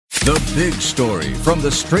The Big Story from The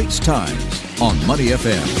Straits Times on Money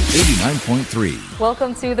FM 89.3.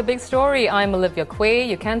 Welcome to The Big Story. I'm Olivia Quay.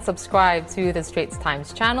 You can subscribe to The Straits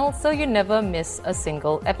Times channel so you never miss a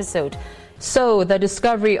single episode. So, the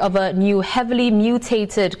discovery of a new heavily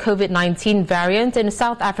mutated COVID-19 variant in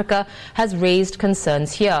South Africa has raised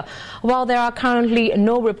concerns here. While there are currently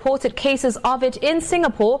no reported cases of it in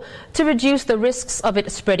Singapore, to reduce the risks of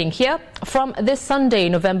it spreading here, from this Sunday,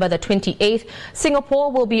 November the 28th,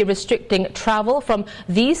 Singapore will be restricting travel from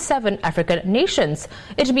these 7 African nations.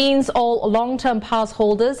 It means all long-term pass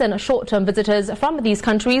holders and short-term visitors from these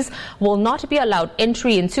countries will not be allowed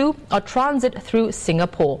entry into or transit through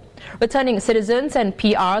Singapore. Returning citizens and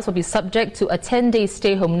PRs will be subject to a 10-day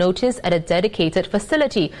stay-home notice at a dedicated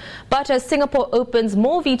facility. But as Singapore opens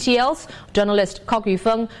more VTLs, journalist Kok Yu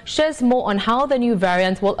Feng shares more on how the new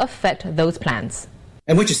variant will affect those plans.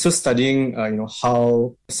 And which is still studying,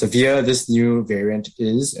 how severe this new variant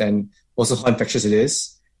is and also how infectious it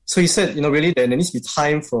is. So he said, really there needs to be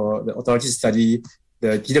time for the authorities to study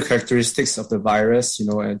the key characteristics of the virus,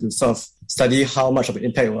 and to sort of study how much of an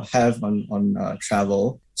impact it will have on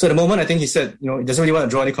travel. So at the moment, I think he said, he doesn't really want to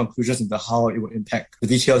draw any conclusions into how it will impact the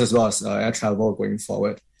details as well as air travel going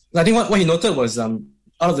forward. And I think what he noted was out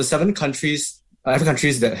of the 7 countries, African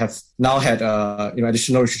countries that have now had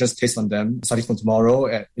additional restrictions placed on them starting from tomorrow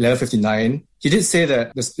at 11:59, he did say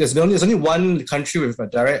that there's only one country with a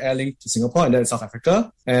direct air link to Singapore, and that is South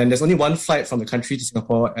Africa. And there's only one flight from the country to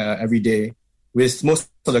Singapore every day, with most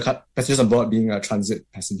of the passengers on board being transit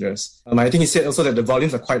passengers. I think he said also that the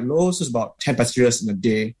volumes are quite low, so it's about 10 passengers in a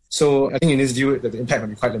day. So I think in his view, that the impact will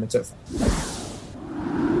be quite limited.